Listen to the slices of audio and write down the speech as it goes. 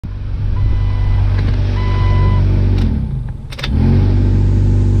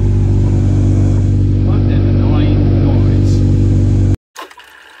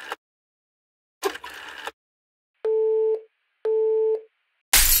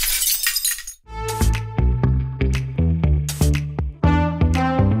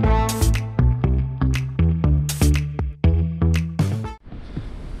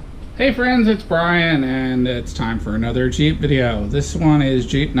Hey friends, it's Brian and it's time for another Jeep video. This one is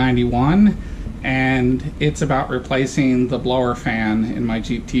Jeep 91 and it's about replacing the blower fan in my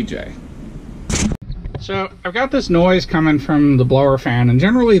Jeep TJ. So I've got this noise coming from the blower fan, and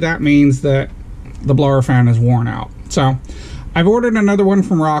generally that means that the blower fan is worn out. So I've ordered another one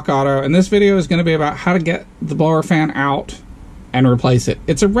from Rock Auto, and this video is going to be about how to get the blower fan out and replace it.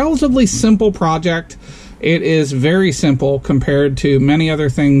 It's a relatively simple project. It is very simple compared to many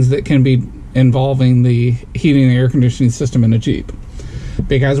other things that can be involving the heating and air conditioning system in a Jeep.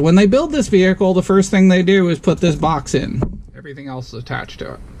 Because when they build this vehicle, the first thing they do is put this box in. Everything else is attached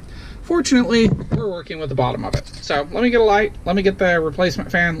to it. Fortunately, we're working with the bottom of it. So let me get a light, let me get the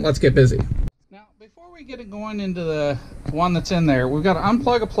replacement fan, let's get busy. Now, before we get it going into the one that's in there, we've got to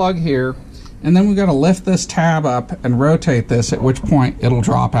unplug a plug here, and then we've got to lift this tab up and rotate this, at which point it'll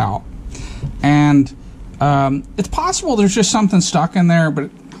drop out. And it's possible there's just something stuck in there,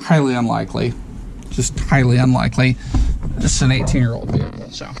 but highly unlikely. Just highly unlikely. This is an 18-year-old vehicle,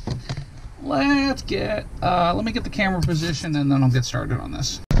 so let's get, let me get the camera position and then I'll get started on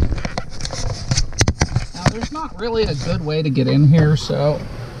this. Now, there's not really a good way to get in here, so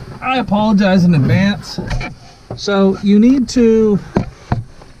I apologize in advance. So you need to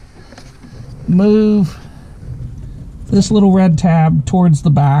move this little red tab towards the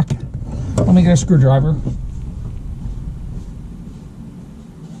back. Let me get a screwdriver.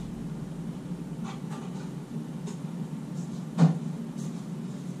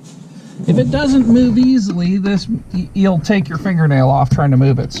 If it doesn't move easily, you'll take your fingernail off trying to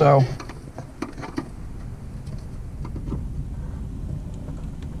move it. So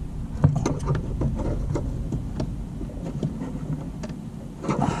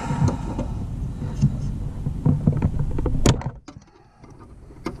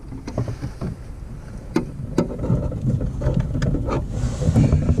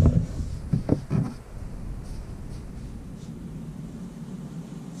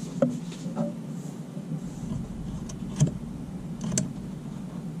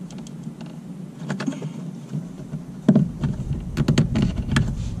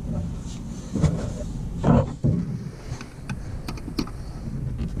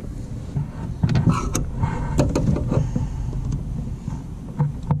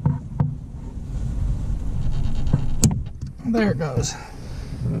there it goes.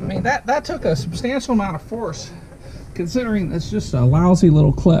 I mean, that took a substantial amount of force, considering it's just a lousy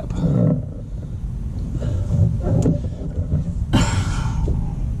little clip.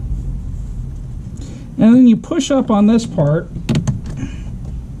 And then you push up on this part.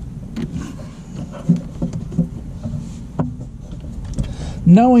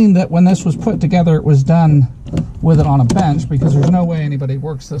 Knowing that when this was put together, it was done with it on a bench, because there's no way anybody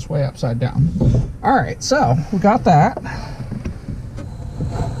works this way upside down. All right, so we got that.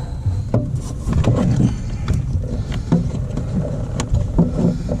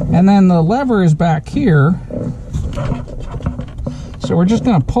 And then the lever is back here. So we're just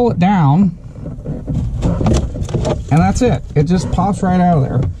gonna pull it down. And that's it. It just pops right out of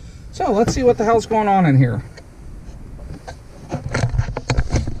there. So let's see what the hell's going on in here.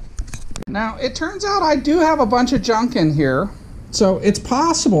 Now, it turns out I do have a bunch of junk in here. So it's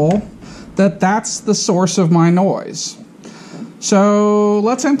possible that that's the source of my noise. So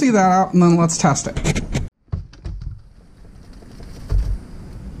let's empty that out and then let's test it.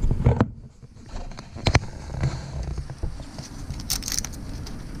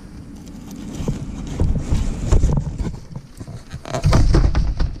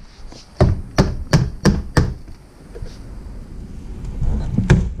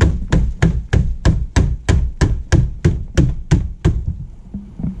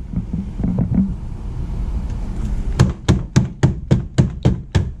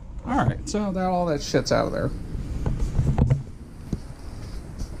 So that all that shit's out of there.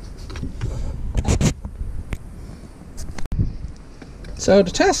 So to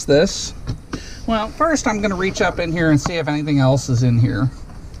test this, well, first I'm going to reach up in here and see if anything else is in here.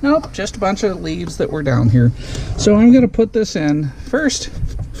 Nope, just a bunch of leaves that were down here. So I'm going to put this in first.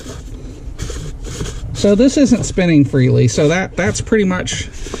 So this isn't spinning freely, so that's pretty much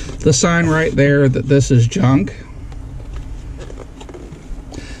the sign right there that this is junk.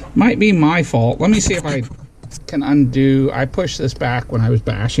 Might be my fault. Let me see if I can undo. I pushed this back when I was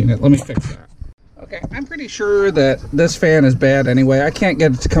bashing it. Let me fix that. Okay, I'm pretty sure that this fan is bad anyway. I can't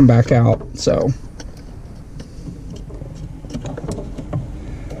get it to come back out, so.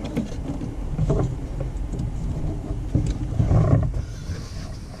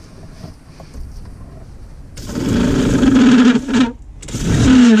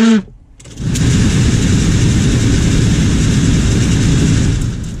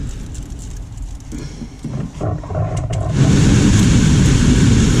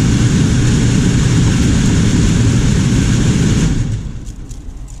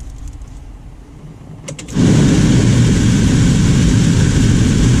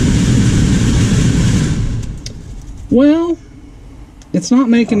 it's not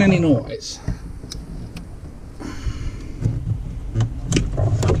making any noise.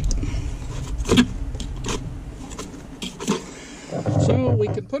 So we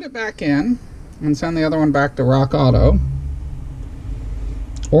could put it back in and send the other one back to Rock Auto,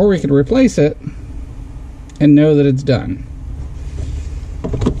 or we could replace it and know that it's done.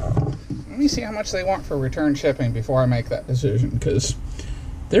 Let me see how much they want for return shipping before I make that decision, because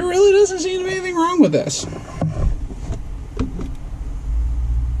there really doesn't seem to be anything wrong with this.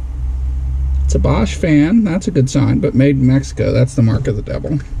 It's a Bosch fan, that's a good sign, but made in Mexico, that's the mark of the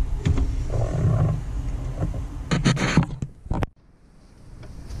devil.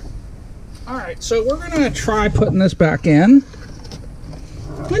 Alright, so we're going to try putting this back in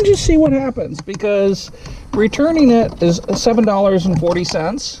and just see what happens, because returning it is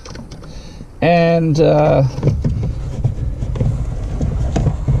 $7.40, and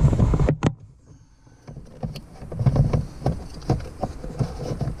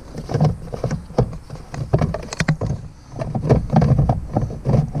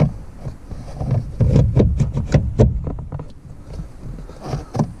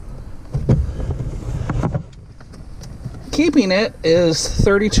keeping it is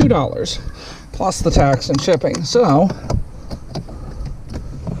 $32 plus the tax and shipping. So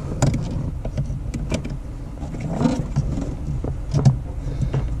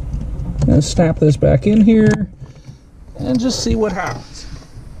let's snap this back in here and just see what happens.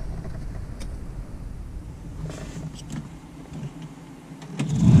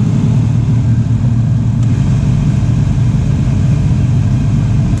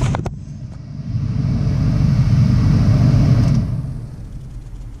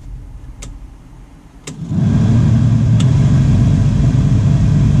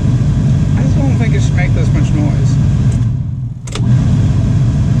 Make this much noise.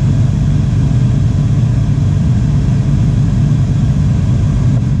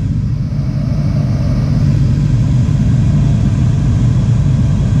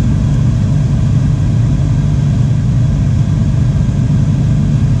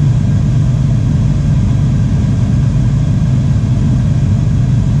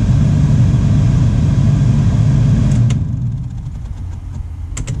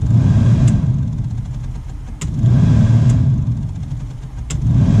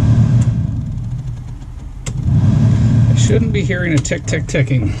 Shouldn't be hearing a tick tick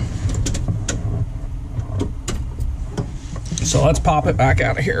ticking. So let's pop it back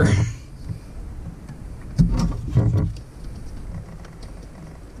out of here.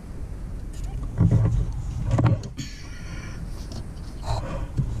 I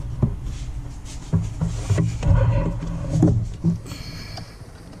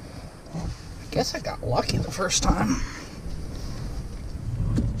guess I got lucky the first time.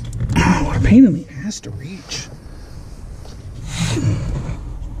 Oh, what a pain in the ass to reach.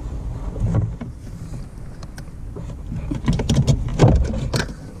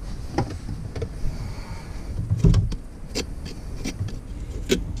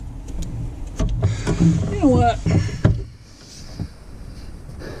 You know what?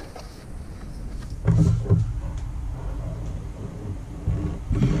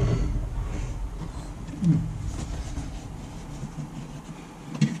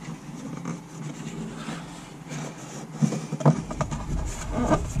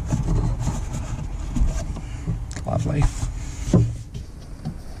 Lovely. I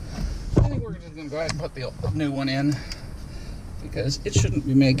think we're just going to go ahead and put the new one in, because it shouldn't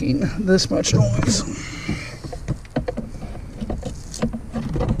be making this much noise.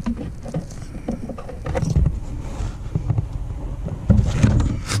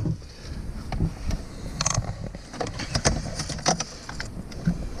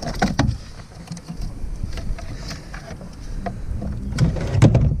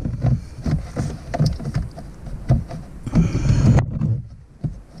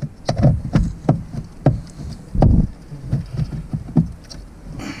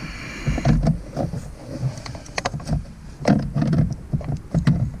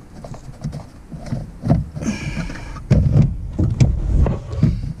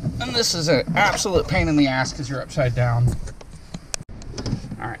 This is an absolute pain in the ass because you're upside down.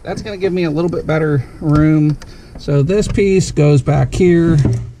 All right, that's going to give me a little bit better room. So this piece goes back here,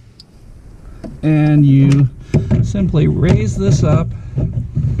 and you simply raise this up.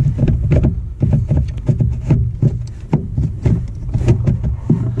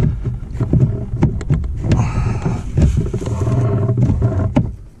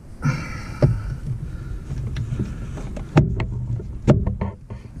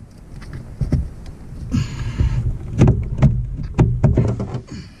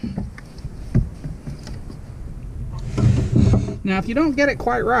 Now, if you don't get it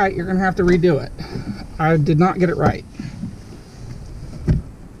quite right, you're going to have to redo it. I did not get it right.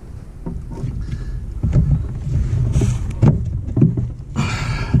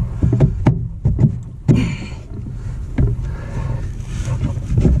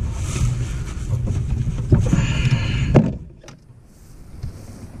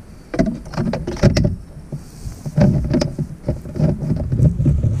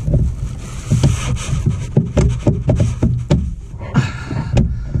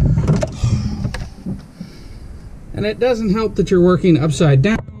 And it doesn't help that you're working upside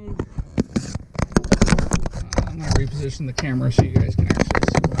down. I'm going to reposition the camera so you guys can actually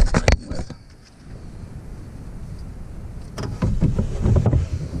see what I'm writing with.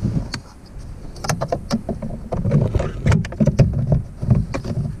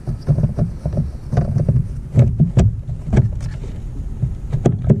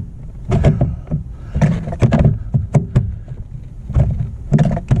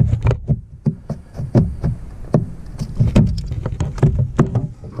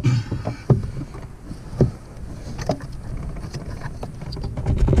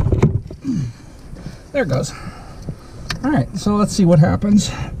 There it goes. All right, so let's see what happens.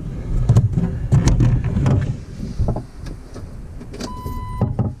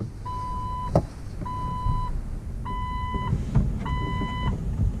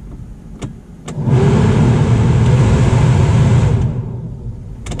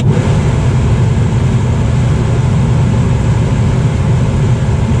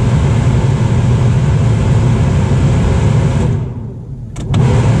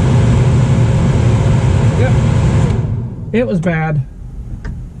 It was bad.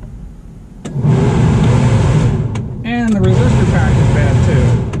 And the resistor pack is bad too.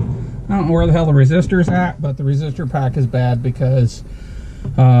 I don't know where the hell the resistor's at, but the resistor pack is bad because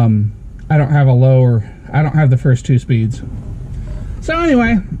I don't have I don't have the first 2 speeds. So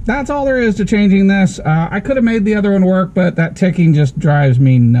anyway, that's all there is to changing this. I could have made the other one work, but that ticking just drives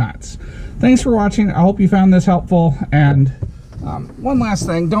me nuts. Thanks for watching. I hope you found this helpful. And one last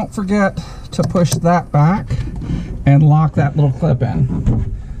thing, don't forget to push that back and lock that little clip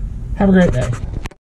in. Have a great day.